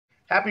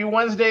Happy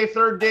Wednesday,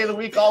 third day of the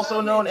week,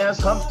 also known as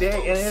Hump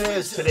Day, and it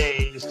is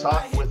today's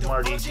Talk with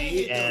Marty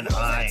G, and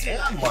I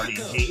am Marty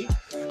G,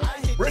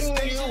 bringing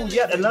you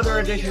yet another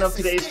edition of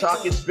today's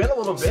Talk. It's been a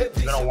little bit,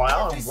 it's been a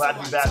while, I'm glad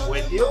to be back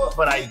with you,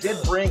 but I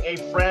did bring a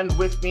friend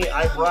with me.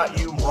 I brought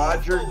you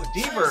Rodger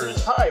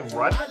Deevers. Hi,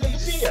 Rodger, good to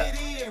see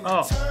you.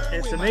 Oh,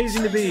 it's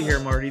amazing to be here,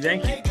 Marty.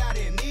 Thank you.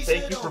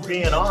 Thank you for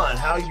being on.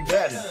 How you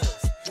been?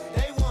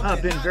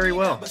 I've been very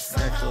well,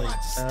 actually.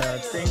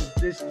 Things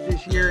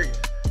this year,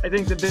 I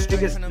think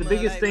the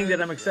biggest thing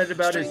that I'm excited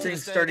about is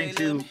things starting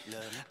to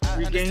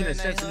regain a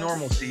sense of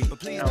normalcy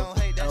out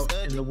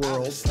in the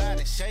world,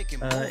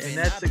 and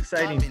that's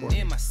exciting for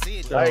me.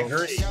 So, I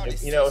agree.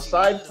 You know,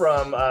 aside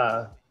from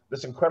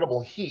this incredible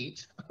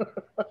heat,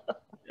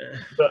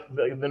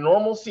 the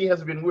normalcy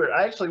has been weird.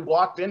 I actually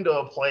walked into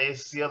a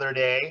place the other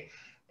day,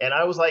 and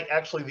I was like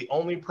actually the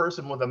only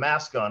person with a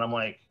mask on. I'm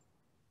like,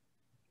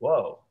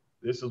 whoa,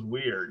 this is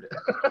weird.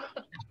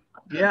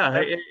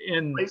 Yeah,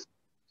 and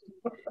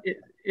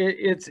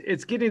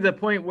it's getting to the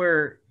point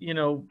where, you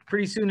know,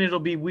 pretty soon it'll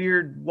be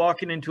weird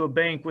walking into a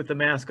bank with a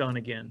mask on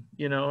again.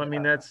 You know, I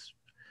mean, that's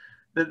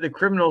the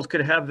criminals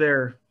could have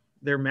their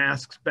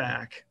masks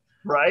back.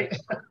 Right.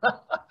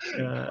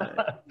 Yeah.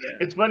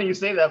 It's funny you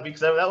say that,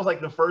 because that was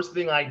like the first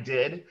thing I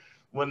did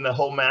when the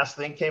whole mask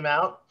thing came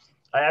out.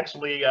 I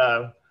actually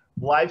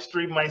live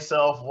streamed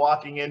myself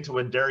walking into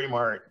a Dairy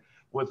Mart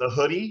with a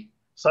hoodie,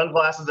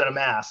 sunglasses, and a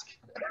mask.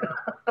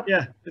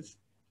 Yeah,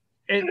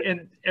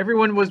 and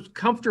everyone was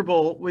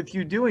comfortable with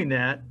you doing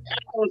that. I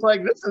was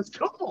like, this is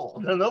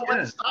cool.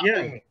 Nobody's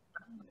stopping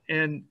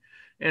me.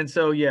 And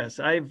so, yes,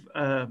 I've,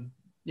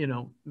 you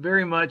know,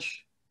 very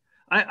much,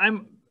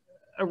 I'm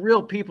a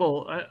real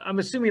people. I'm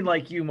assuming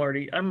like you,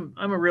 Marty, I'm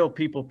a real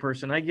people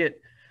person.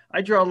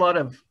 I draw a lot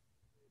of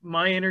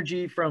my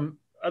energy from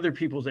other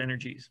people's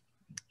energies.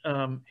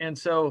 And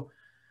so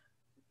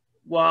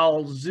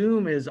while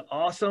Zoom is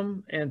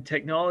awesome and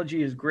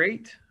technology is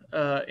great,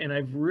 and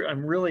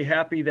I'm really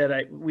happy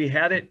that we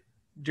had it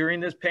during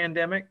this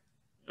pandemic.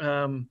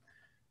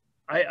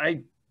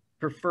 I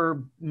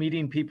prefer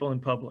meeting people in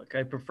public.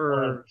 I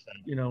prefer, 100%.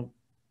 you know,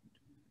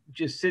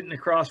 just sitting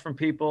across from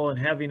people and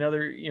having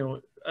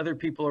other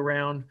people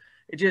around.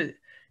 It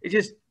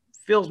just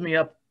fills me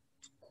up,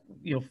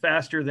 you know,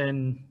 faster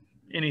than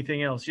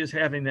anything else. Just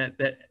having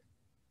that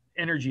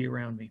energy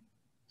around me.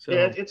 So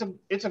yeah,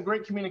 it's a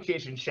great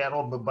communication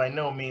channel, but by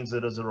no means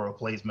it is a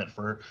replacement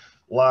for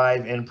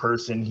live,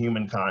 in-person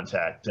human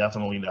contact.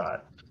 Definitely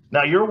not.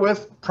 Now you're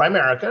with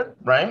Primerica,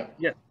 right?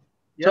 Yeah.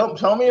 Yep.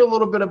 Tell me a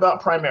little bit about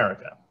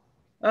Primerica.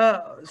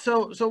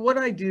 So what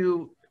I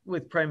do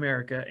with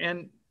Primerica,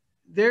 and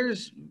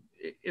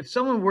if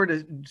someone were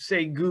to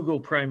say Google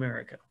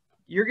Primerica,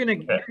 you're gonna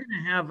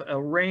have a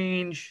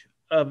range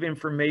of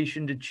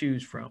information to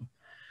choose from.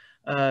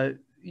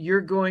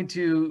 You're going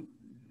to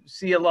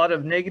see a lot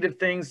of negative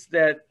things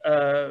that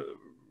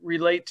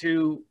relate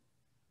to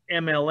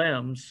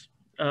MLMs.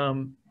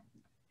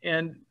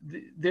 And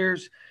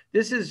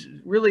this is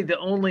really the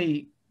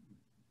only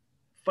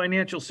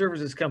financial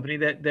services company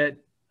that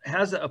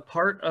has a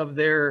part of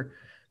their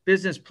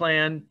business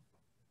plan,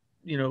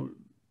 you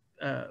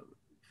know,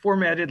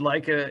 formatted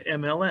like a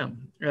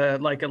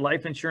MLM, like a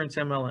life insurance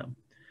MLM,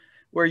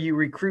 where you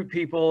recruit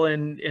people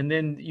and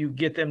then you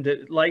get them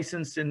to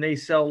license, and they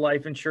sell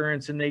life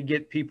insurance, and they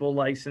get people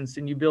licensed,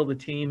 and you build a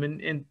team,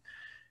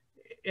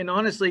 and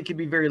honestly, it can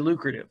be very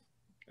lucrative.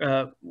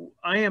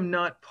 I am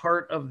not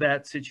part of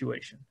that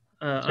situation.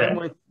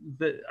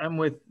 I'm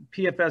with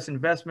PFS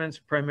Investments,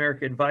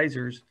 Primerica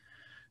Advisors.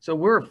 So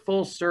we're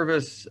full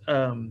service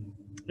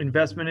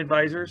investment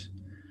advisors,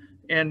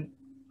 and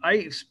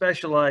I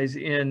specialize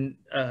in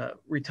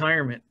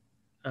retirement.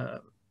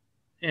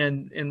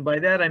 And by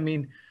that, I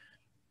mean,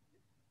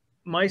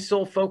 my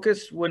sole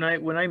focus when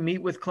I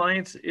meet with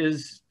clients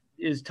is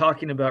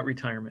talking about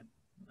retirement.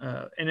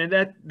 And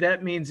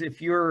that means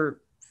if you're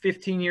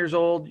 15 years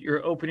old,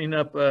 you're opening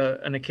up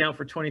an account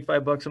for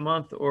 $25 a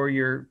month, or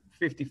you're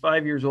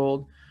 55 years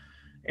old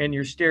and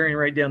you're staring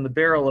right down the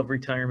barrel of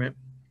retirement.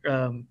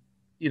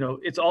 You know,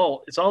 it's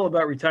all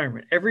about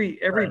retirement. Every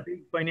Right.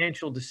 big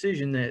financial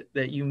decision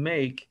that you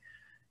make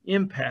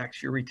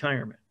impacts your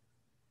retirement.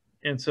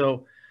 And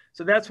so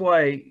that's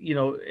why, you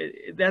know,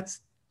 that's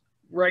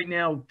right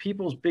now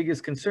people's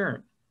biggest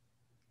concern.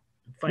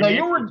 Now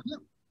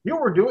you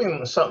were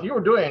doing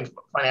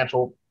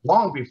financial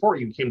long before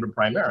you came to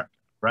Primerica,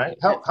 right?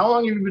 How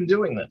long have you been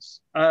doing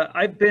this?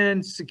 I've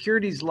been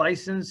securities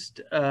licensed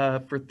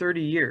for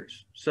 30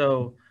 years.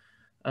 So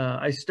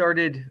I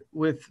started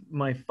with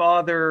my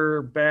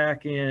father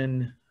back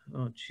in,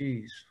 oh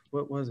geez,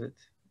 what was it?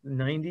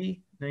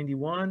 90,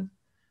 91?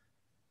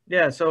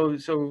 Yeah, so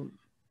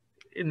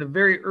in the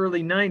very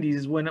early 90s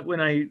is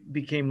when I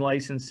became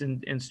licensed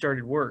and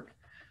started work.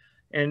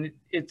 And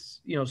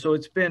it's, you know, so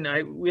it's been,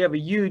 we have a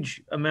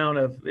huge amount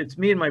of, it's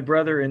me and my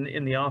brother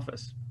in the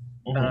office.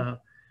 Mm-hmm.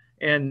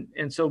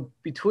 And so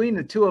between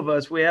the two of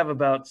us, we have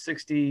about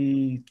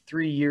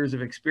 63 years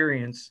of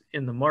experience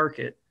in the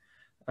market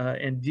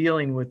and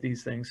dealing with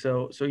these things.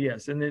 So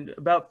yes. And then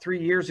about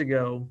 3 years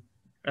ago,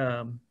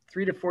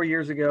 3 to 4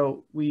 years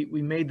ago, we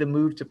made the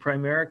move to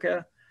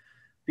Primerica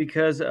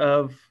because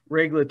of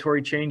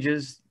regulatory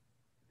changes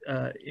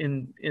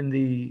in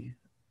the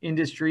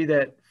industry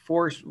that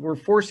were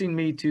forcing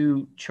me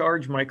to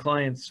charge my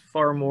clients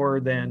far more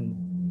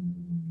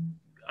than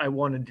I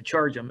wanted to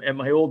charge them at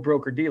my old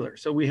broker dealer.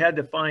 So we had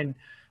to find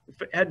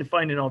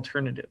an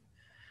alternative.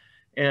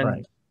 And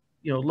Right.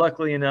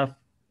 Luckily enough,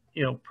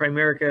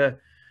 Primerica.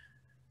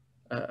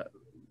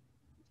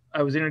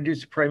 I was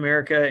introduced to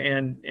Primerica,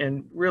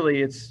 and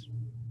really, it's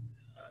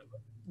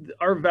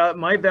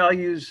my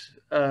values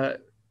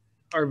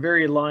are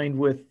very aligned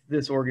with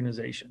this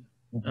organization.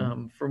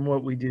 From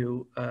what we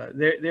do,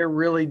 they're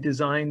really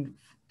designed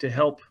to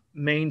help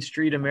Main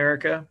Street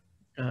America,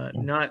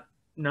 not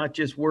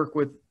just work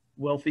with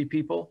wealthy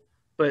people,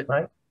 but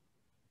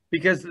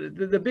because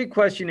the big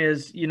question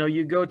is,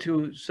 you go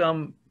to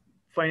some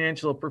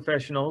financial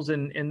professionals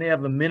and they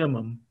have a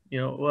minimum,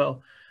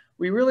 well,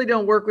 we really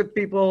don't work with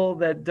people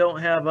that don't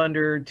have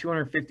under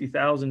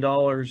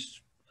 $250,000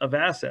 of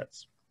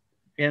assets,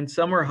 and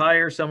some are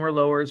higher, some are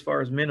lower as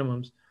far as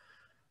minimums.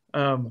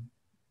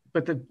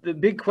 But the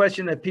big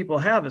question that people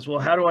have is, well,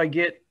 how do I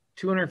get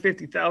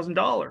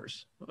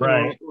 $250,000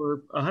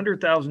 or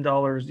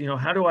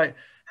 $100,000?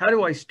 How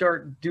do I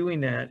start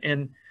doing that?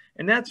 And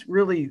that's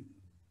really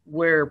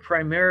where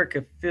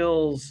Primerica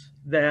fills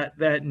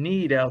that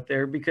need out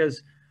there,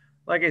 because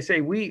like I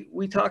say,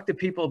 we talk to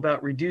people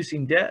about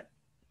reducing debt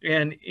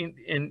and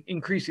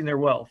increasing their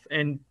wealth,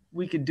 and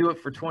we could do it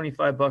for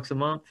 $25 a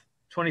month.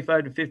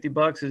 25 to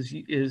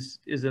 $50 is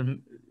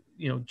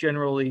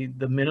generally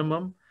the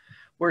minimum,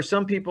 where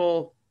some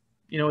people,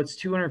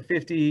 it's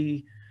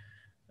 $250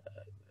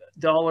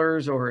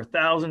 or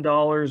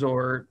 $1,000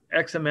 or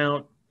X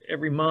amount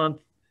every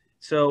month.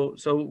 So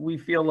we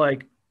feel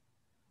like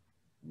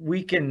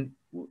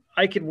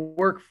I could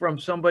work from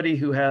somebody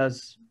who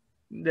has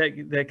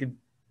that could,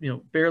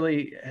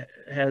 barely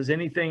has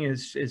anything,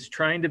 is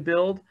trying to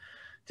build,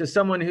 to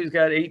someone who's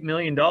got $8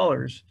 million.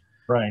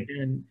 Right.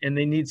 And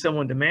they need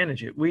someone to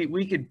manage it.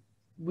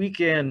 We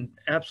can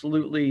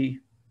absolutely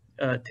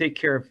take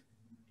care of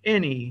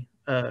any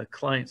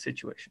client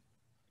situation.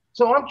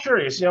 So I'm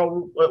curious, we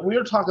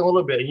were talking a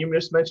little bit, and you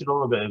just mentioned a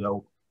little bit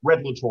ago,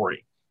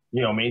 regulatory,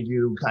 made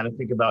you kind of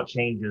think about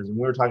changes. And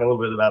we were talking a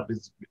little bit about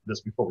this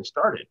before we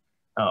started.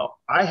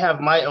 I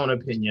have my own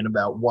opinion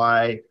about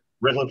why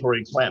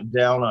regulatory clamped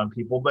down on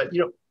people, but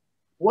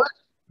what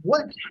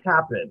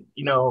happened?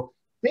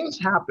 Things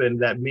happened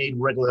that made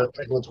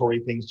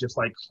regulatory things just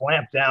like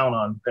clamp down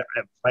on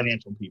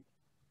financial people.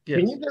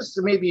 Yes. Can you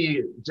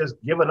maybe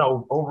give an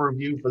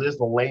overview for this,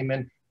 the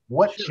layman?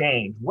 What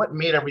changed? What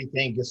made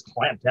everything just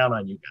clamp down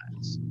on you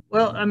guys?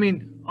 Well, I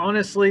mean,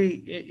 honestly,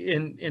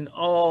 in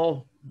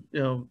all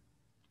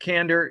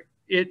candor,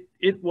 it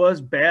was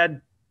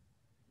bad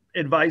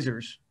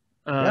advisors.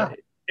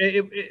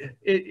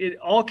 It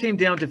all came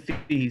down to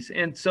fees,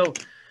 and so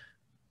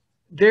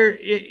there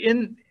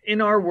in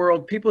our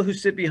world, people who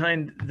sit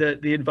behind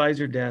the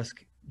advisor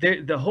desk,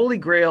 the holy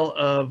grail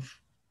of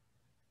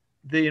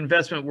the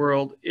investment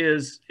world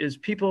is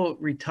people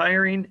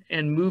retiring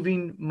and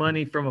moving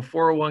money from a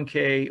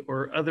 401k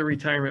or other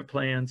retirement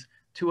plans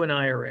to an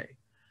IRA.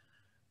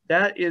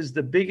 That is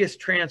the biggest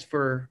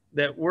transfer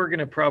that we're going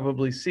to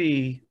probably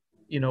see,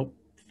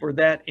 for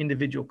that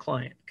individual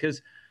client,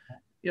 because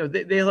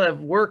they'll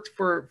have worked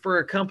for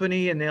a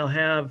company and they'll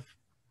have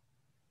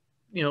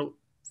 $500,000,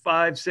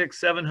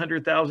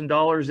 $600,000,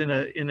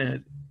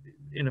 $700,000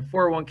 in a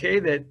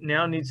 401k that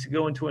now needs to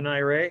go into an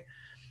IRA.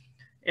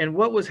 And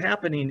what was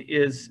happening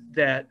is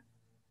that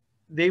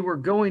they were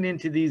going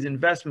into these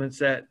investments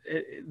that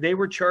they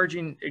were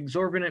charging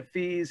exorbitant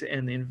fees,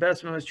 and the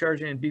investment was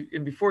charging,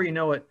 and before you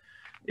know it,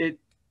 the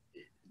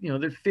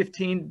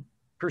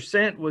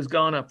 15% was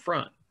gone up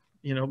front,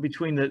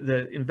 between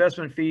the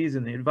investment fees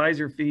and the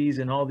advisor fees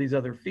and all these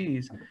other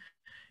fees.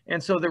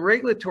 And so the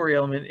regulatory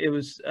element, it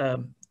was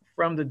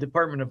from the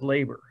Department of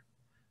Labor.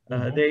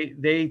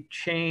 They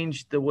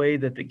changed the way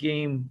that the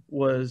game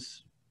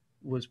was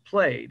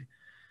played,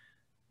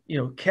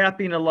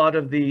 capping a lot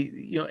of the,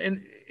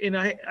 and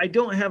I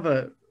don't have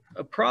a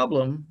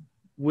problem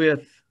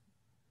with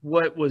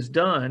what was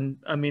done.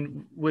 I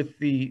mean, with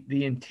the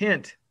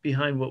intent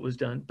behind what was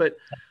done, but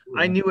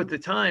I knew at the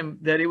time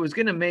that it was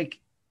going to make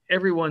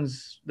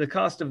the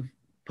cost of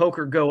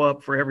poker go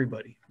up for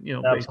everybody,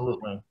 Absolutely.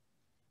 Basically.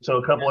 So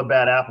a couple of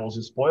bad apples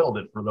just spoiled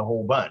it for the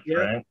whole bunch,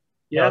 right?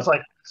 Yeah. It's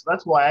like,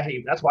 that's why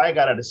I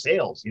got out of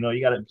sales. You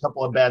got a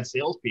couple of bad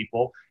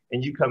salespeople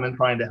and you come in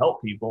trying to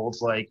help people.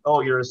 It's like,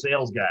 oh, you're a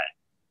sales guy.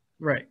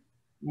 Right.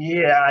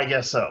 Yeah, I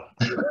guess so.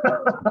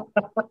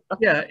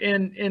 Yeah.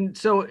 And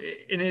so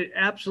it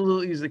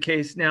absolutely is the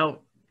case. Now,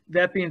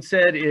 that being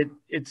said,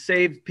 it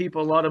saved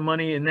people a lot of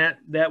money in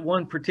that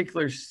one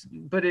particular,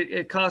 but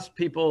it cost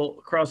people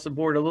across the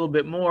board a little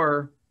bit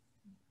more,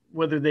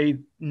 whether they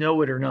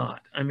know it or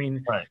not. I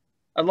mean, right.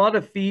 A lot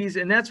of fees,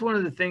 and that's one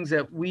of the things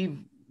that we're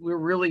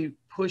really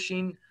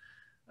pushing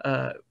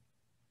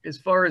as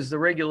far as the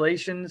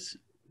regulations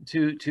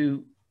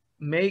to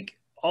make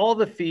all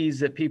the fees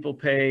that people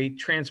pay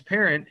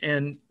transparent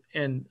and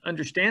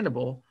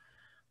understandable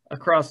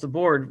across the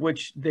board,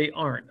 which they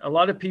aren't. A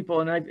lot of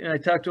people, and I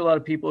talk to a lot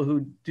of people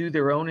who do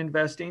their own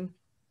investing,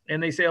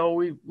 and they say, oh,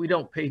 we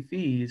don't pay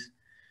fees.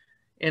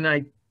 And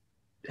I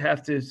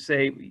have to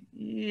say,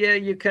 yeah,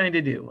 you kind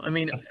of do. I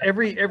mean,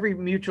 every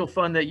mutual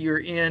fund that you're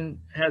in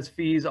has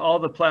fees. All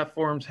the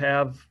platforms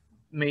have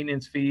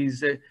maintenance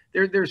fees.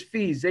 There's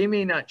fees. They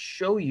may not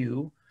show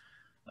you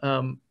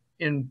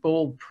in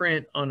bold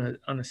print on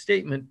a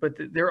statement, but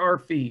there are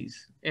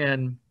fees,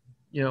 and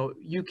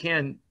you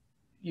can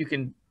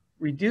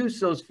reduce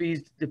those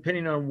fees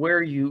depending on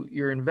where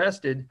you're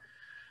invested,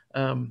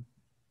 and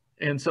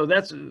so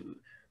that's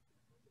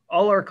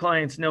all our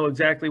clients know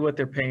exactly what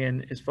they're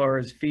paying as far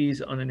as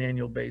fees on an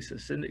annual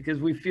basis, and because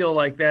we feel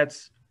like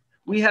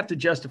we have to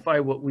justify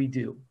what we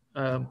do.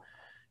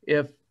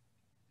 If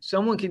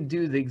someone can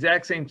do the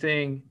exact same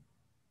thing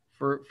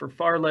for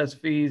far less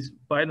fees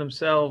by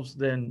themselves,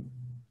 then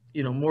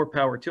more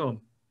power to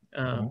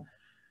them.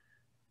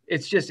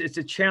 It's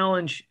a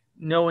challenge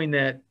knowing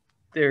that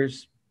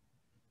there's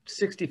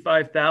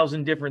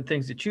 65,000 different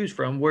things to choose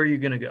from. Where are you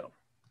going to go?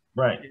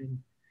 Right.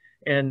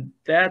 And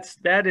that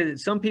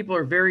is, some people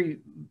are very,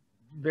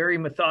 very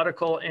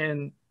methodical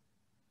and,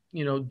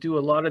 do a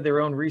lot of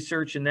their own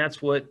research, and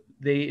that's what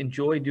they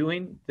enjoy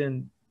doing.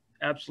 Then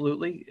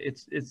absolutely,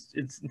 it's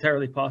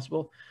entirely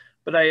possible.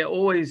 But I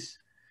always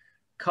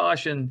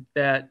caution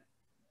that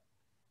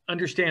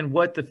understand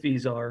what the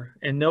fees are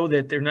and know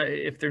that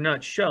if they're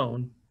not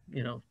shown,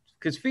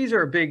 because fees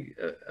are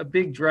a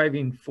big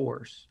driving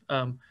force.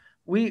 I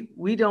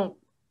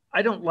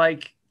don't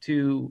like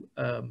to,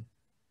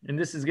 and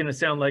this is going to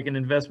sound like an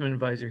investment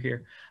advisor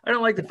here, I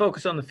don't like to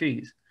focus on the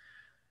fees,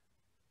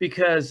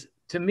 because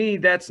to me,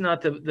 that's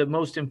not the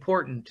most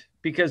important,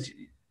 because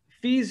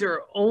fees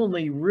are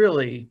only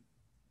really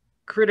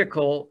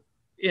critical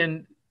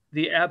in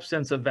the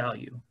absence of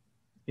value.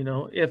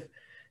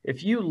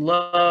 If you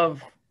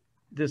love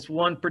this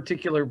one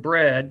particular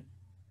bread,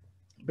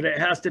 but it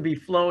has to be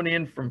flown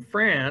in from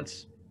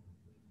France,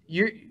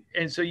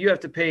 and so you have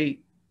to pay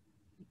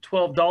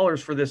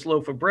 $12 for this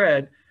loaf of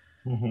bread.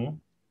 Mm-hmm.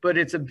 But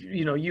it's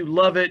you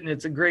love it, and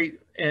it's a great,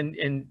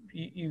 and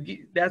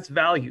you that's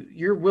value.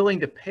 You're willing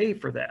to pay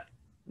for that.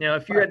 Now,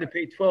 if you had to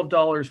pay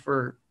 $12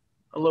 for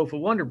a loaf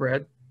of Wonder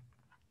Bread,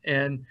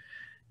 and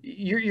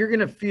you're going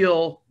to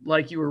feel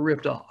like you were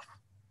ripped off,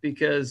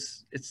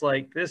 because it's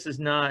like, this is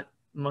not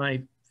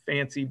my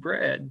fancy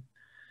bread,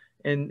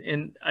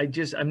 and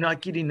I'm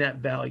not getting that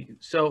value.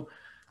 So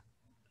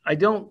I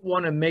don't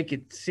want to make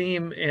it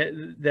seem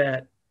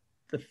that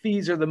the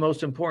fees are the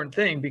most important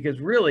thing, because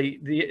really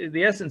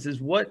the essence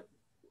is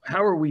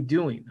how are we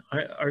doing?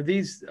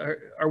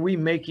 Are we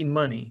making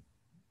money?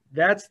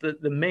 That's the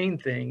main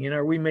thing.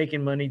 Are we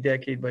making money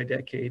decade by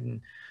decade?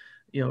 And,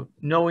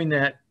 knowing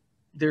that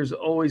there's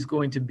always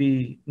going to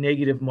be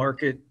negative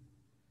market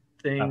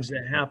things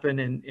that happen,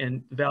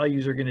 and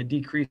values are going to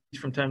decrease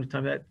from time to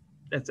time.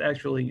 That's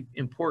actually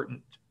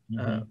important.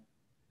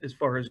 As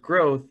far as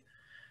growth,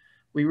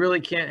 we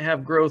really can't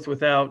have growth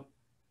without,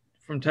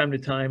 from time to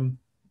time,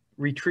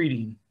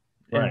 retreating.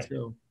 Right. And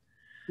so,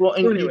 well,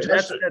 and anyway,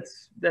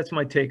 that's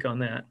my take on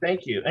that.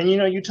 Thank you. And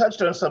you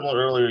touched on something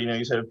earlier.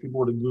 You said if people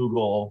were to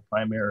Google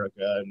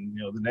Primerica and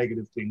the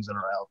negative things that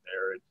are out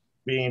there, and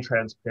being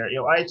transparent.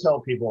 I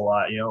tell people a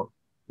lot.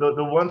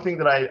 The one thing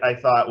that I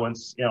thought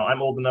once,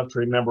 I'm old enough to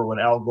remember when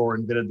Al Gore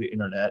invented the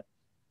internet,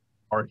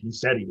 or he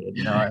said he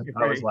did. I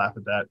always laugh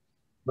at that.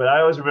 But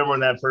I always remember when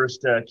that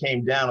first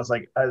came down, it's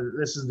like,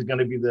 this is going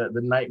to be the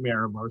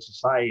nightmare of our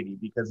society,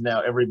 because now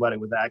everybody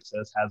with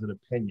access has an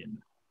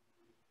opinion.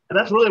 And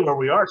that's really where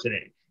we are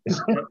today.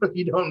 If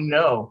you don't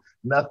know,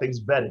 nothing's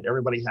vetted.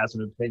 Everybody has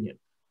an opinion.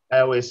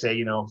 I always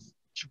say,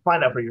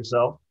 find out for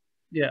yourself.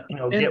 Yeah.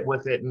 Get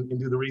with it and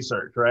do the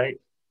research, right?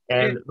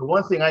 And the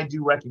one thing I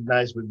do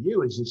recognize with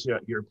you is just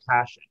your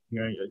passion.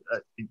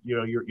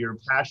 Your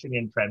passion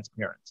and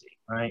transparency,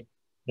 right?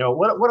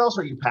 What else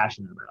are you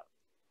passionate about?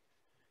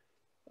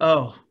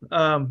 Oh,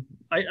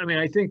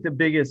 I think the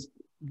biggest,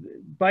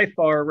 by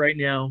far right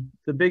now,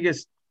 the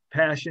biggest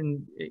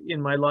passion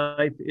in my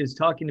life is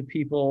talking to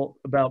people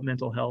about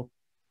mental health.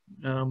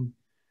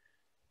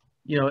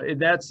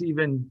 That's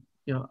even,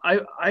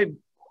 I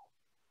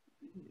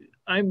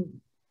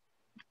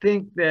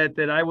think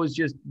that I was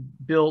just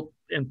built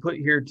and put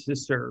here to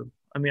serve.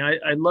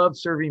 I love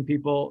serving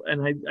people.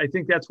 And I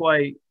think that's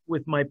why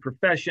with my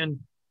profession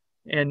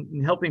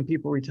and helping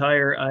people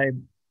retire,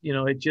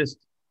 it just,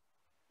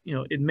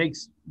 it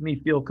makes me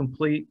feel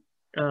complete.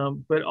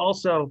 But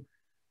also,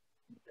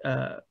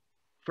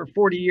 for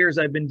 40 years,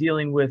 I've been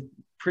dealing with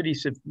pretty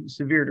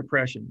severe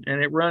depression,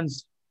 and it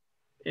runs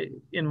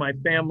in my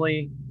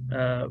family.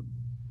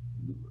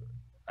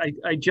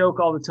 I joke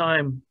all the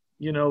time,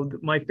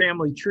 my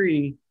family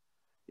tree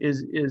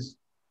is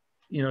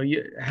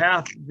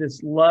half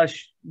this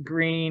lush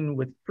green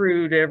with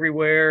fruit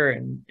everywhere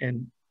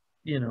and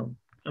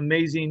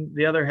amazing.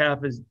 The other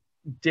half is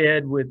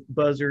dead with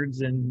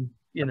buzzards, and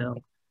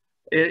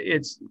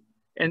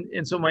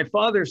so my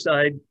father's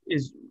side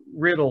is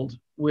riddled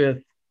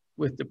with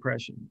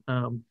depression.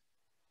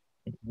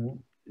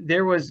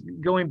 There was,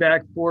 going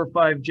back 4 or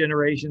 5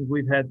 generations,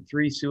 we've had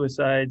 3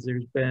 suicides.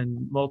 There's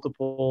been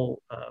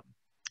multiple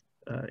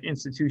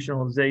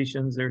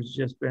institutionalizations. There's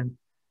just been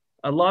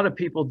a lot of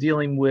people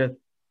dealing with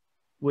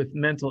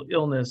mental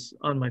illness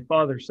on my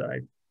father's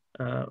side.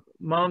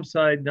 Mom's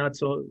side, not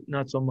so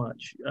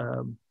much.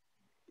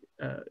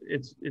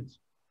 It's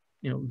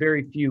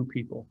very few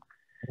people.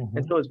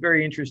 And so it's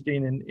very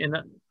interesting. And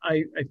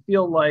I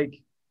feel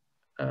like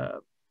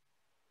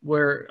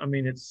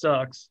it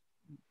sucks,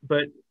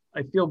 but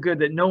I feel good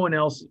that no one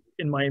else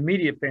in my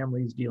immediate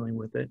family is dealing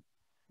with it,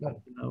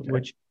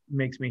 which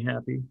makes me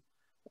happy.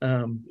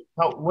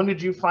 When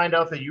did you find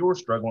out that you were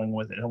struggling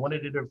with it? And when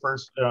did it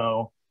first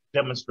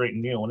demonstrate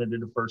in you? When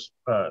did it first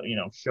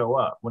show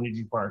up? When did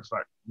you start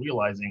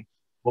realizing,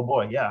 well,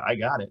 boy, yeah, I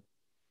got it?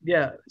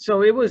 Yeah.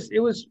 So it was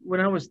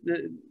when I was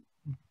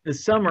the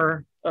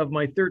summer of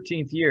my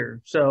 13th year.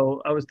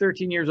 So I was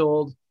 13 years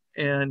old,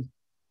 and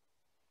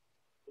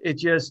it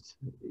just,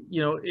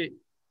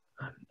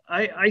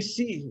 I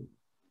see,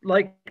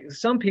 like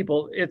some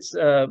people, it's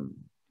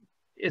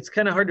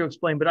kind of hard to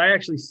explain, but I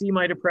actually see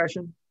my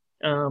depression.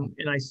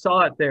 And I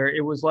saw it there.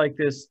 It was like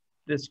this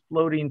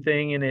floating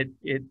thing, and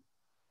it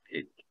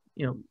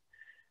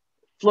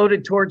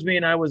floated towards me,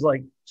 and I was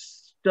like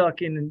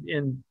stuck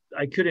in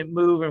I couldn't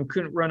move and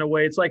couldn't run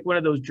away. It's like one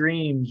of those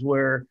dreams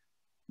where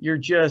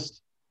you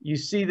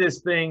see this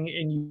thing,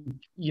 and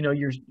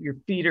your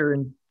feet are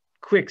in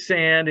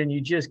quicksand, and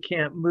you just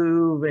can't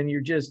move, and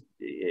you're just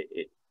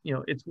it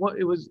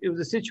was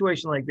a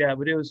situation like that.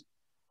 But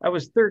I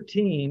was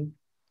 13,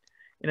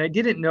 and I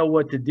didn't know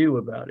what to do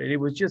about it. It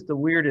was just the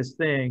weirdest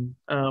thing.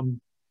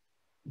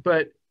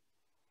 But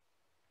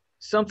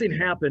something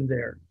happened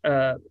there.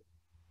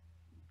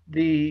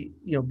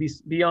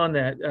 Beyond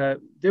that,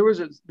 there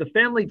was the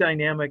family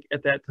dynamic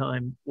at that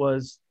time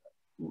was,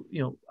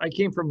 I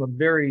came from a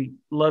very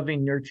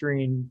loving,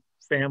 nurturing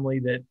family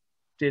that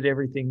did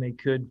everything they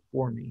could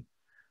for me.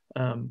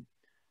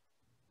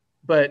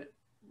 But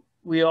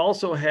we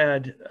also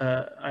had,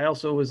 I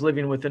also was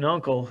living with an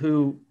uncle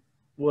who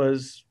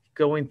was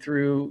going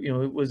through,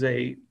 it was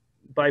a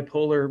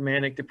bipolar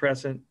manic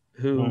depressant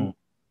who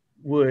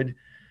would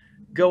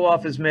go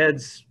off his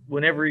meds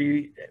whenever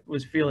he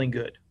was feeling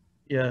good.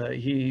 Yeah,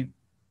 he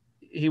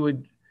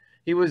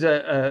was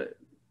a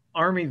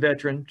Army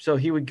veteran, so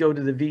he would go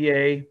to the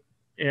VA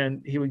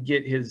and he would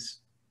get his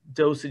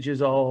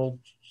dosages all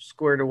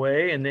squared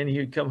away, and then he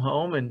would come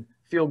home and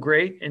feel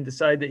great and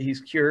decide that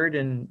he's cured,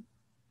 and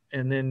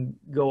then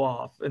go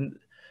off. And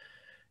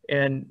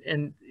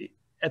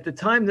at the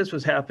time this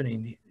was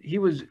happening, he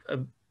was a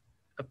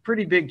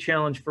pretty big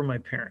challenge for my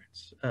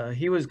parents.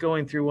 He was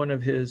going through one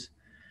of his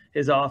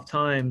off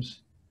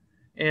times,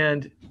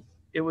 and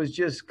it was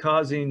just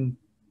causing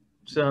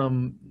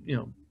some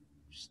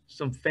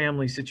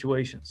family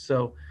situations.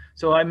 So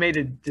I made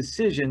a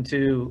decision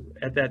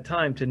at that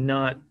time to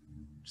not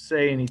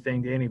say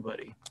anything to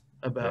anybody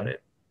about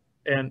it.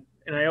 And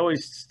I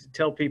always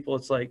tell people,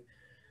 it's like,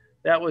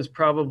 that was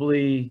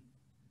probably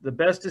the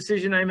best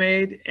decision I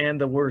made and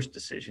the worst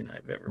decision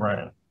I've ever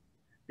made,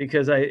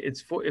 because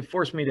it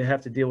forced me to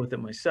have to deal with it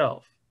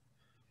myself.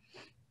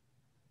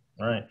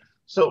 Right.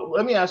 So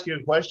let me ask you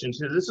a question.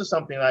 So this is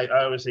something I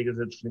always think is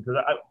interesting,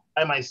 because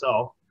I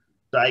myself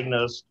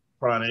diagnosed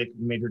chronic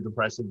major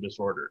depressive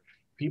disorder.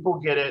 People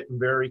get it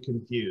very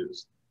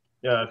confused,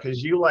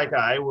 because you, like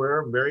I,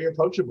 were very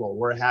approachable.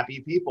 We're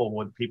happy people.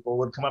 When people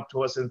would come up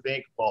to us and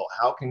think, well,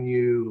 how can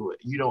you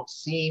don't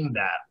seem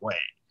that way?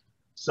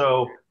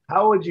 So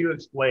how would you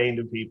explain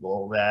to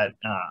people that,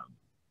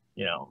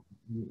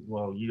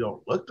 well, you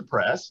don't look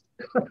depressed?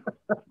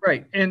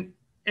 Right. And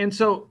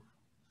so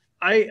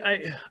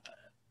I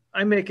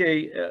make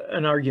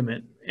an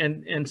argument,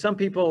 and some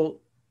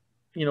people,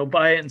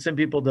 buy it, and some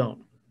people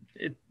don't.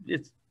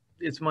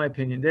 It's my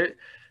opinion.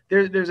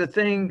 There's a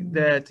thing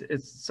that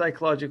it's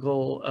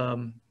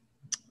psychological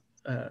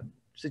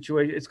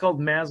situation. It's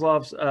called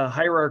Maslow's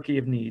hierarchy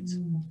of needs.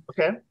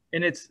 Okay.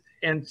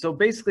 And so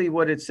basically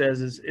what it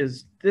says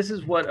is this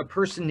is what a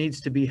person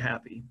needs to be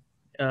happy.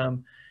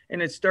 And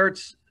it's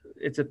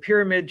a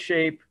pyramid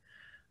shape.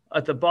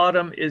 At the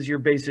bottom is your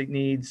basic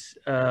needs,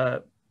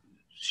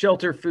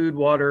 shelter, food,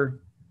 water,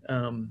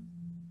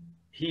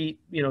 heat,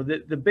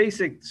 the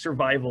basic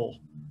survival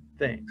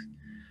things.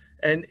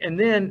 And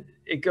then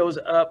it goes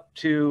up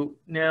to,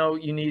 now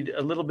you need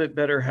a little bit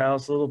better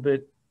house, a little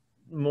bit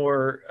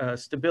more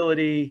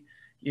stability.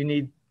 You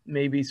need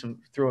maybe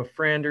throw a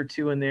friend or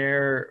two in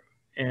there.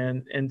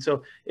 And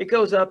so it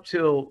goes up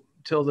till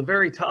the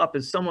very top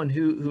is someone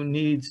who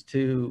needs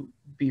to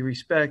be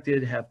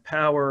respected, have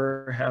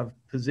power, have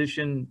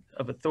position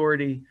of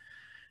authority,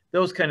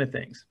 those kind of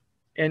things.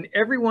 And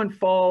everyone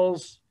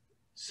falls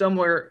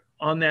somewhere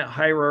on that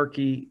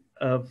hierarchy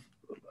of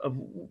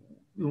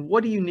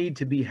what do you need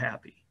to be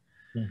happy?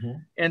 Mm-hmm.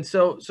 And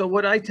so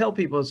what I tell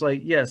people is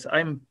like, yes,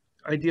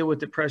 I deal with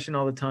depression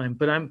all the time,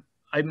 but I'm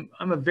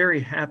a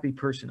very happy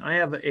person. I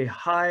have a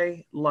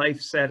high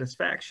life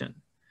satisfaction.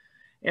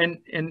 And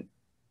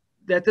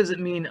that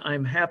doesn't mean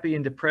I'm happy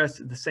and depressed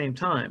at the same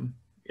time.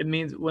 It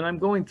means when I'm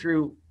going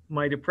through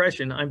my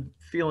depression, I'm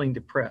feeling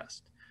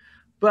depressed,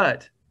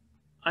 but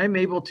I'm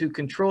able to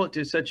control it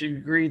to such a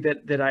degree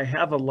that I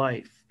have a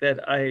life, that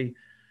I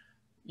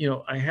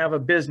have a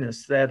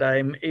business, that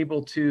I'm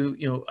able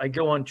to, I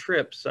go on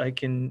trips, I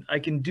can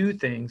do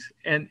things,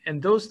 and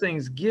those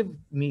things give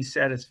me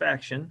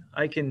satisfaction.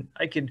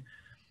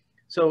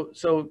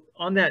 So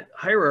on that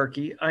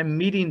hierarchy, I'm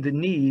meeting the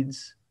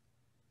needs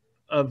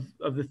of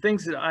the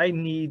things that I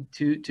need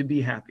to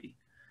be happy.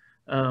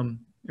 And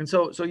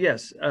so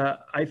yes,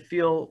 I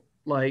feel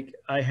like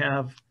I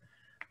have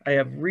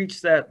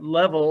reached that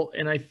level,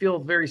 and I feel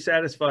very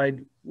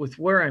satisfied with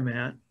where I'm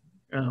at.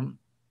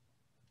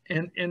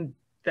 And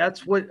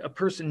that's what a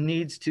person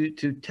needs to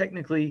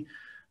technically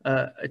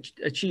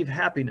achieve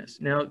happiness.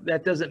 Now,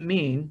 that doesn't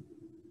mean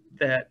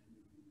that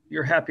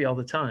you're happy all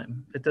the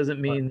time. It doesn't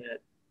mean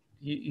that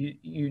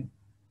you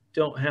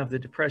don't have the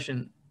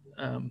depression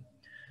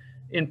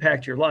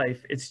impact your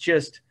life. It's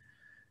just,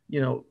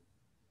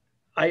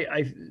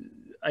 I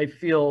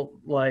feel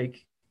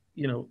like,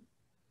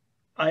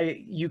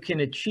 you can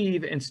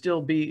achieve and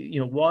still be,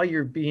 while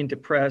you're being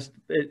depressed,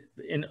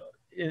 in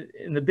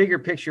the bigger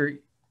picture,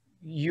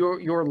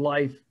 your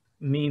life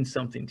means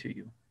something to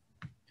you.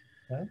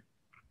 Okay.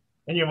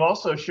 And you've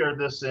also shared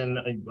this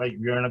in, like,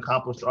 you're an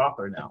accomplished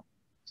author now.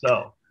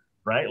 So,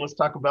 right, let's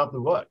talk about the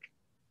book.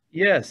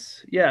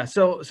 Yes. Yeah.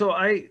 So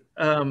I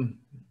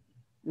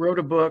wrote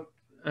a book,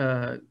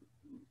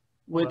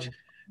 which,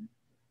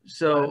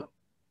 so,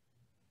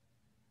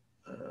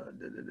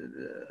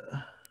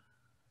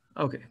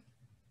 okay.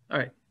 All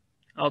right.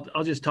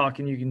 I'll just talk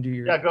and you can do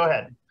your. Yeah, go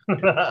ahead.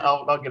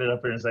 I'll get it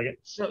up here in a second.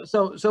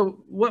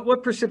 So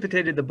what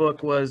precipitated the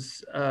book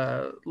was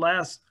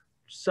last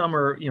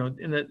summer,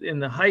 in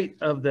the height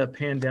of the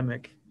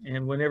pandemic,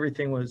 and when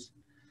everything was,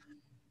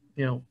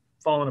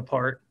 falling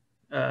apart.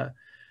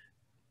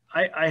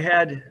 I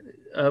had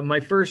my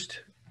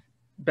first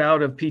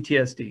bout of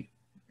PTSD,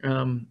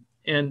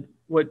 and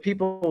what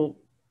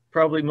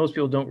most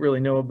people don't really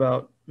know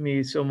about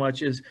me so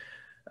much is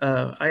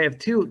I have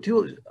two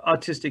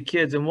autistic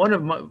kids, and one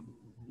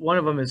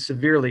of them is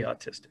severely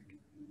autistic,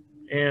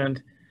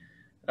 and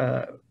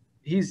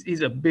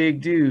he's a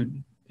big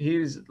dude.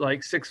 He's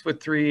like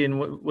 6'3"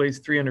 and weighs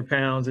 300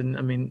 pounds, and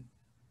I mean,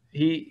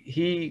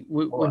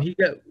 when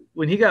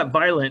he got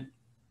violent,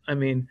 I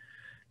mean,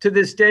 to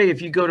this day,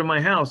 if you go to my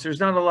house, there's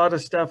not a lot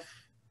of stuff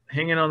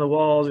hanging on the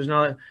walls. There's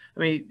not. I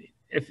mean,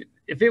 if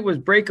it was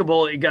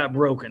breakable, it got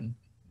broken.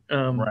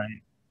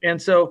 Right.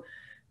 And so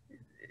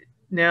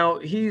now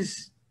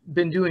he's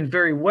been doing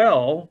very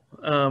well.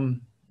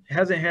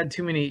 Hasn't had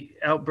too many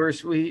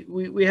outbursts.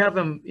 We have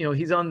him.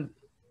 He's on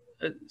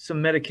some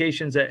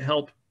medications that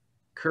help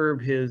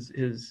curb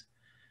his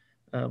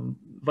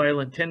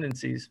violent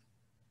tendencies.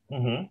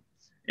 Mm-hmm.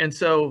 And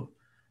so,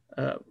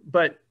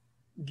 but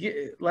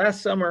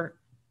last summer,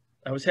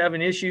 I was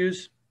having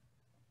issues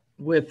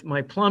with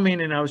my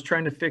plumbing, and I was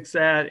trying to fix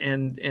that.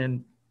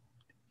 And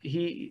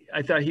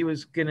I thought he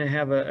was going to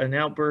have an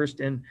outburst,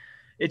 and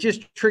it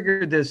just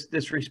triggered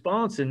this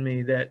response in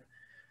me that,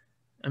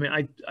 I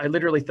mean, I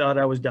literally thought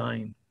I was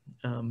dying.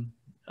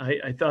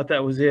 I thought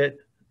that was it.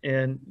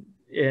 And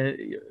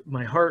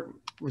my heart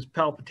was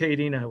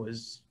palpitating. I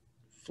was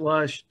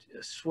flushed,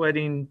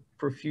 sweating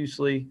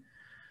profusely.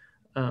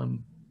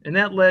 And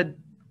that led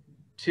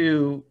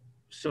to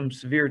some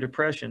severe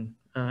depression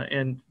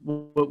and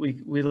what we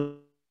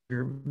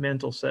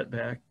mental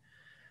setback.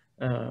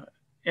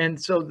 And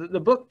so the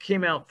book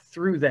came out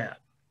through that.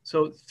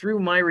 So through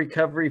my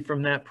recovery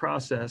from that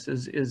process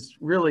is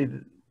really,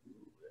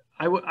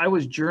 I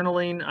was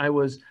journaling, I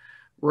was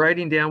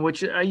writing down,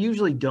 which I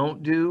usually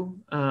don't do.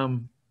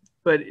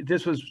 But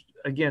this was,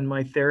 again,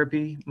 my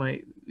therapy,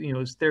 it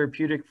was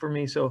therapeutic for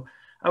me. So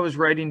I was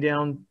writing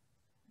down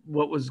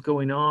what was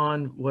going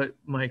on, what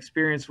my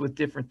experience with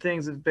different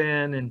things have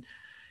been.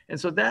 And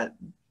so that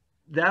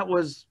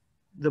was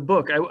the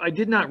book. I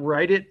did not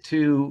write it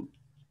to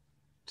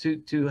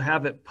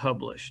have it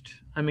published.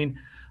 I mean,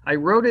 I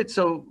wrote it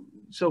so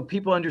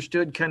people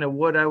understood kind of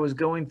what I was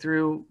going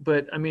through,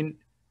 but I mean,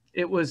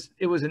 it was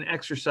an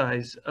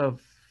exercise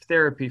of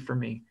therapy for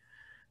me.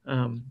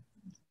 And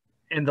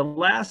the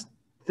last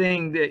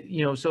thing that,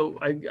 so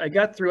I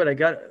got through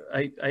it,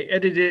 I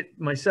edited it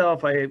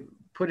myself, I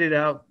put it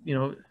out,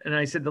 and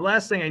I said, the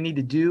last thing I need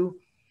to do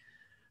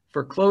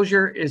for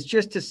closure is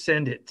just to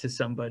send it to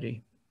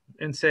somebody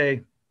and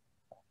say,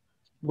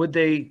 would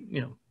they,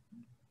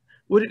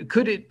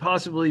 could it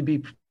possibly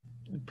be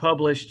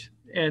published?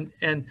 And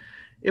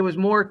it was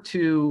more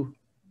to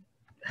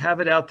have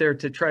it out there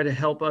to try to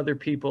help other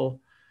people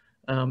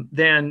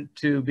than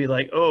to be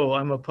like, oh,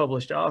 I'm a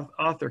published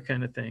author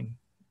kind of thing.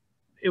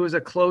 It was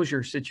a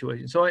closure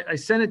situation. So I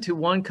sent it to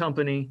one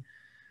company,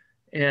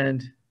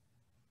 and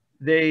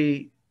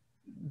they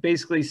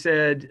basically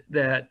said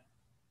that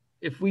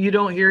if you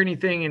don't hear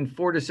anything in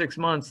 4 to 6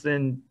 months,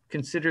 then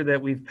consider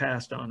that we've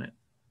passed on it.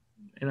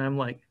 And I'm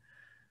like,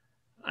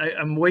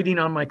 I'm waiting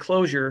on my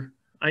closure.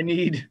 I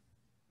need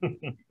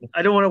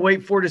I don't want to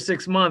wait 4 to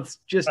 6 months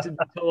just to be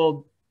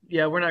told,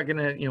 yeah, we're not going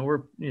to,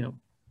 we're,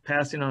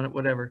 passing on it,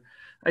 whatever.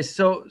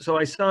 So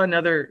I saw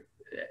another,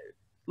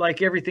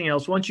 like everything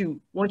else, once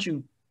you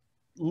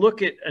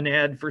look at an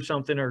ad for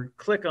something or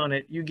click on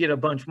it, you get a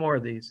bunch more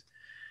of these.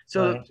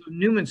 So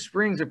Newman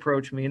Springs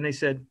approached me and they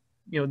said,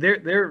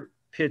 their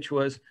pitch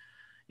was,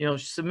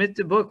 submit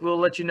the book, we'll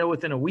let you know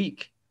within a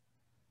week.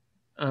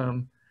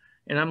 And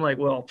I'm like,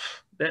 well,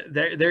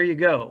 there you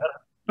go.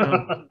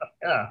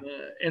 Yeah.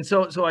 And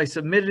so I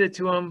submitted it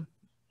to them.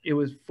 It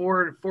was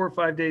 4 or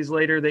 5 days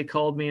later, they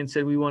called me and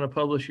said, we want to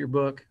publish your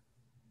book.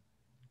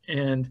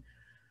 And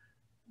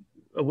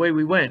away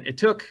we went. It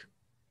took,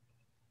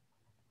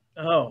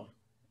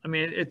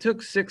 it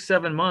took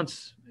 6-7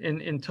 months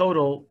in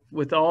total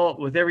with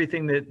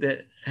everything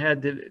that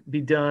had to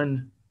be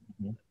done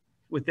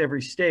with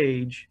every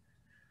stage.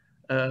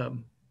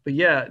 But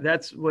yeah,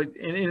 that's what,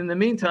 and in the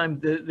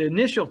meantime, the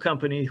initial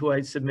company who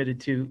I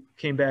submitted to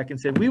came back and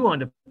said, we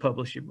wanted to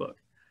publish your book.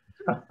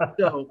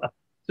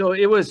 So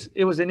it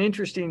was an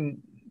interesting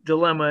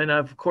dilemma. And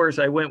of course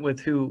I went with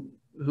who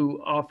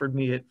offered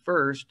me it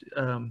first.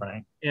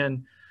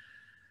 And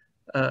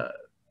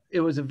it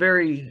was a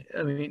very,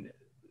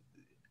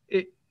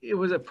 it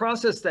was a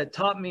process that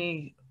taught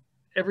me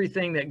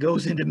everything that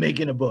goes into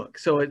making a book.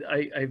 So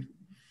I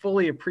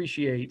fully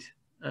appreciate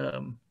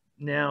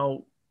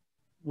now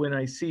when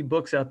I see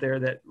books out there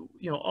that,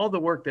 all the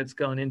work that's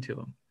gone into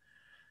them.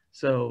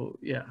 So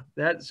yeah,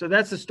 that's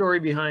the story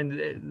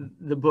behind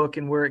the book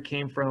and where it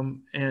came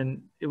from.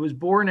 And it was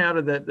born out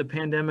of the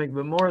pandemic,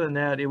 but more than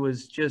that, it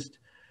was just,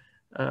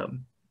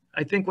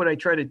 I think what I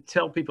try to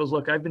tell people is,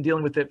 look, I've been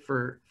dealing with it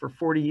for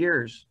 40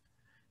 years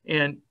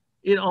and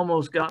it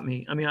almost got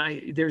me.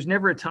 There's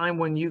never a time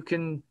when you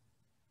can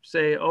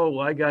say, oh,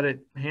 I got it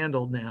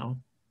handled now.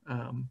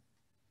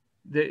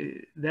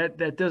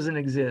 That doesn't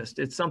exist.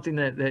 It's something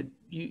that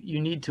you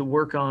need to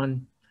work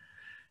on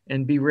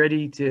and be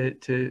ready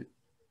to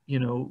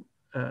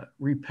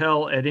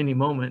repel at any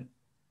moment,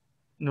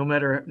 no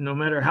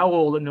matter how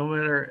old and no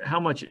matter how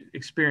much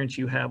experience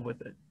you have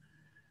with it.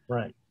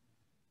 Right.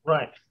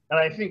 And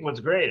I think what's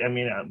great,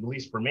 at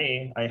least for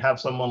me, I have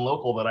someone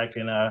local that I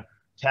can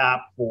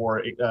tap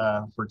for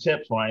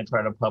tips when I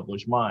try to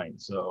publish mine.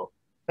 So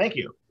thank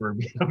you for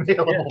being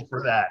available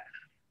for that.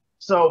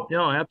 So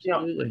no,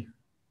 absolutely.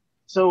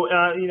 So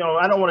I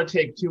don't want to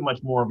take too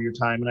much more of your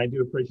time, and I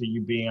do appreciate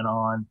you being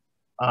on.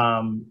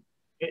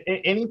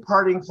 Any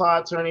parting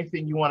thoughts or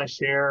anything you want to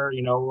share,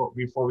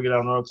 before we get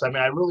on the road? Because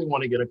I really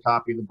want to get a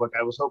copy of the book.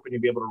 I was hoping to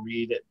be able to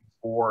read it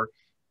before.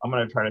 I'm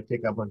going to try to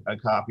pick up a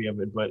copy of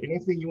it. But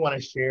anything you want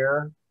to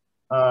share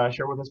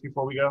with us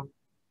before we go?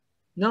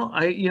 No,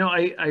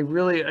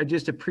 I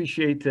just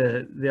appreciate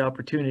the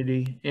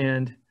opportunity,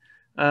 and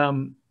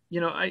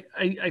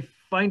I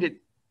find it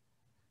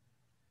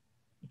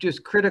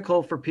just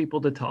critical for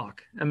people to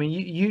talk.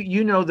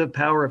 You know the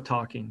power of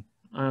talking.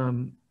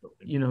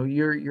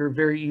 You're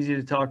very easy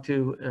to talk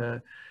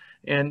to,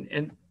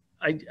 and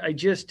I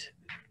just,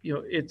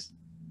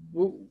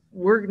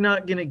 we're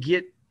not going to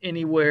get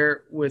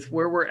anywhere with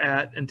where we're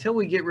at until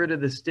we get rid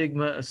of the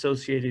stigma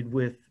associated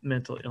with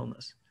mental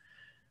illness.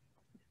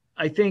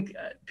 I think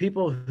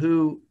people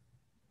who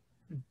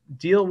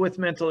deal with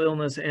mental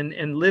illness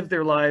and live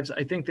their lives,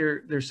 I think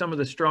they're some of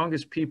the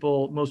strongest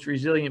people, most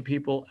resilient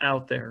people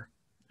out there.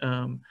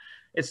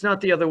 It's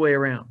not the other way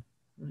around,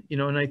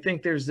 and I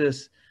think there's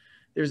this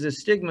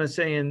stigma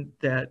saying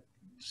that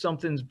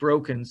something's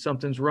broken,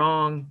 something's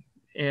wrong,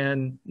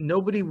 and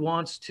nobody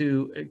wants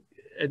to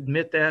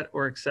admit that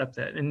or accept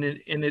that.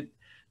 And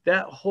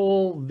that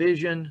whole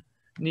vision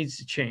needs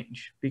to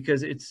change,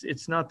 because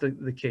it's not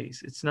the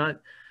case. It's not,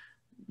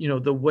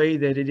 the way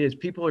that it is.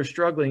 People are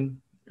struggling.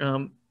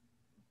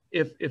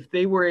 If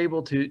they were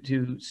able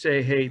to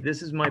say, hey,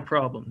 this is my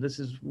problem, this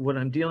is what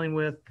I'm dealing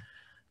with,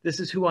 this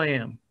is who I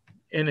am.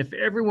 And if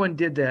everyone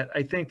did that,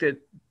 I think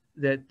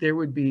that there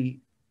would be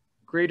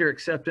greater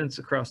acceptance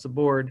across the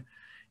board,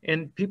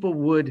 and people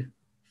would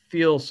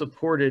feel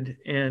supported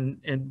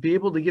and be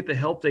able to get the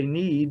help they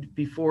need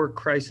before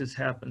crisis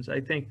happens. I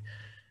think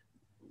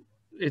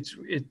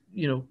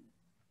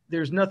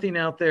there's nothing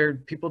out there.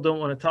 People don't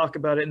want to talk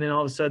about it, and then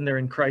all of a sudden they're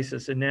in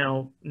crisis, and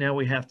now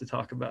we have to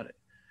talk about it.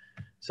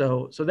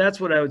 So that's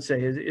what I would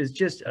say is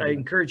just, I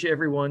encourage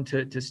everyone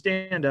to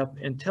stand up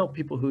and tell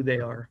people who they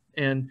are,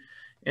 and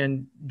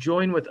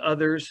join with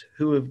others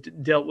who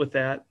have dealt with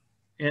that,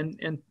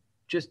 and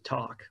just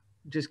talk,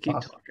 just keep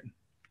talking.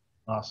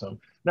 Awesome.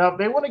 Now, if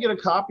they want to get a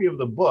copy of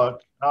the book,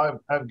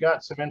 I've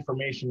got some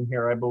information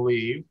here, I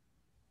believe.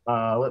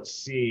 Let's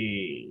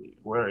see,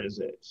 where is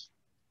it?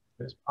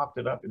 I just popped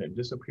it up and it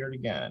disappeared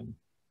again.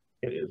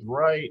 It is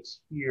right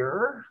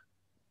here,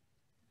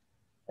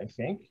 I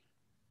think.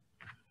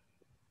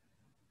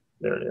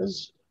 There it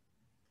is.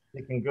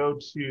 They can go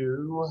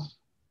to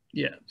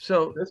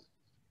so this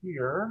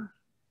here.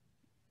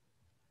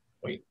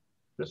 Wait,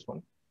 this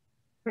one.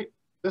 Wait,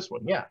 this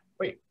one. Yeah,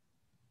 wait.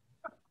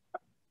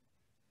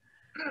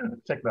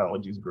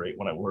 Technology is great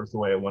when it works the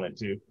way I want it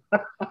to.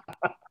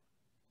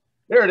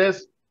 There it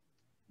is.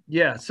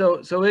 Yeah,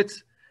 so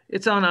it's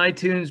on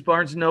iTunes,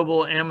 Barnes &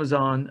 Noble,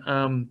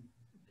 Amazon,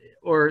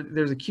 or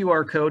there's a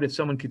QR code if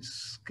someone could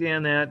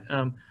scan that.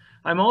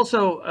 I'm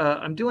also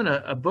I'm doing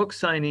a book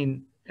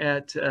signing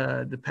at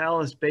the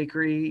Palace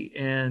Bakery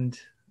and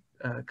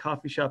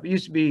Coffee Shop. It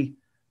used to be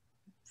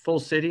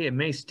Full City. It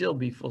may still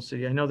be Full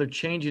City. I know they're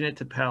changing it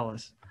to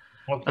Palace.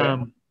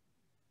 Okay.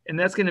 And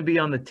that's going to be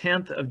on the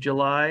 10th of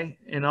July,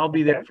 and I'll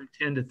be there from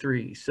 10 to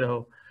 3.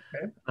 So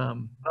okay.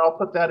 I'll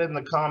put that in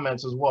the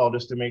comments as well,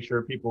 just to make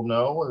sure people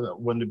know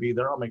when to be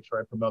there. I'll make sure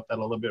I promote that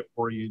a little bit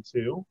for you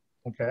too.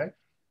 Okay.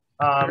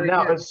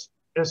 Now,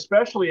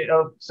 especially,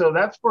 so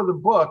that's for the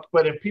book,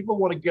 but if people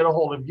want to get a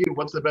hold of you,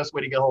 what's the best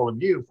way to get a hold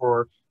of you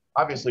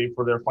obviously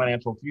for their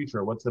financial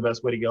future? What's the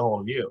best way to get a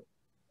hold of you?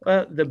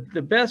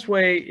 The best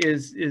way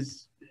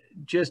is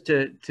just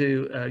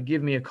to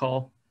give me a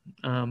call.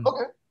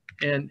 Okay.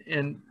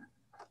 And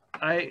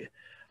I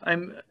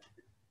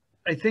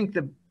think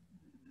the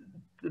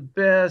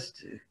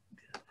best,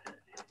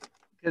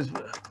 because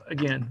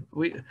again,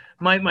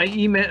 my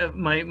email,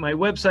 my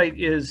website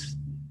is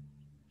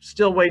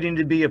still waiting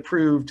to be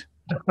approved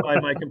by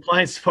my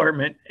compliance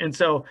department, and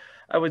so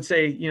I would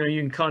say, you know,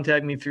 you can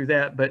contact me through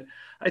that. But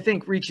I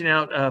think reaching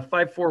out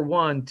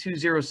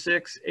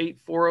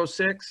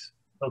 541-206-8406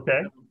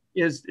 okay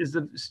is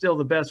still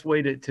the best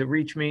way to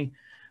reach me.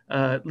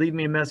 Leave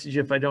me a message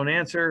if I don't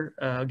answer.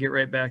 I'll get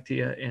right back to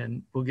you,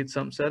 and we'll get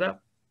something set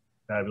up.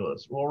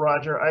 Fabulous. Well,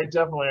 Rodger, I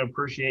definitely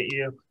appreciate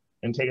you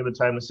and taking the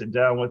time to sit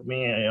down with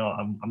me. You know,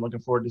 I'm looking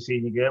forward to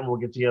seeing you again. We'll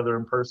get together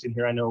in person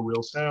here, I know,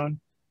 real soon.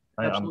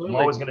 I'm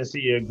always going to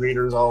see you at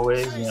Greeters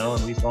always, you know,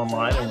 at least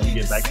online, and when we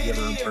get back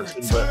together in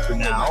person. But for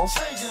now,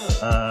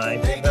 I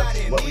think that's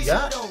what we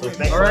got. So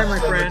thanks for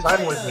spending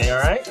time with me, all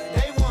right?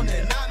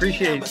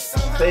 Appreciate it.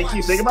 Thank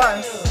you. Say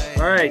goodbye.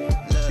 All right.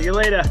 See you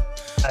later.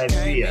 I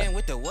see ya.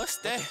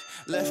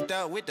 Left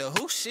out with the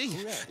who she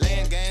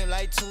laying game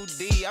like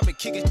 2D. I been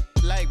kicking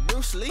like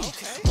Bruce Lee.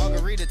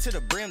 Margarita to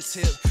the brim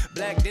tip.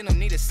 Black denim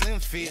need a slim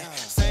fit.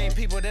 Same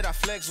people that I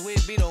flex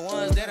with be the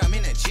ones that I'm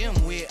in the gym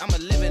with. I'm a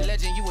living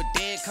legend, you a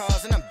dead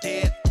cause, and I'm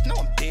dead. No,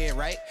 I'm dead,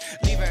 right?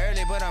 Leaving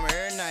early, but I'm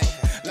here night.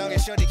 Long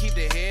and short to keep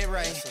the head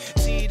right.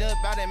 Teed up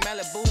out in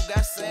Malibu,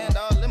 got sand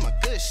all in my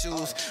good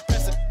shoes.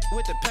 Pressing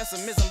with the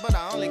pessimism, but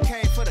I only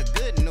came for the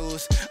good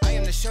news. I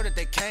am the show that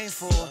they came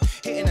for,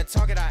 hitting the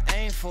target I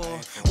aim for.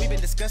 We've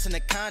been discussing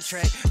the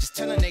contract, just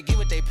telling they get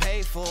what they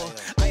paid for.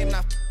 I am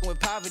not with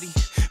poverty,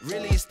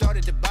 really it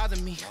started to bother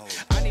me.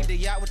 I need the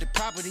yacht with the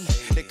property,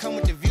 they come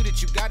with the view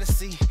that you gotta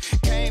see.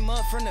 Came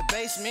up from the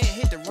basement,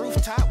 hit the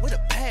rooftop with a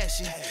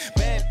passion.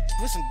 Bad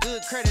with some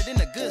good credit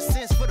and a good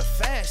sense for the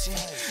fashion.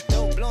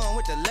 Dope blowing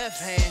with the left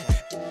hand,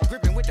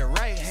 gripping with the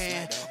right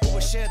hand.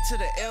 Uber share to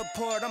the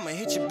airport, I'ma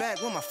hit you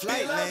back when my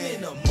flight land. I'm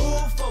in the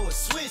mood for a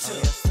switch up.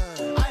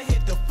 I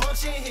hit the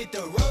function, hit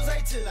the rose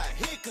till I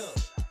hiccup.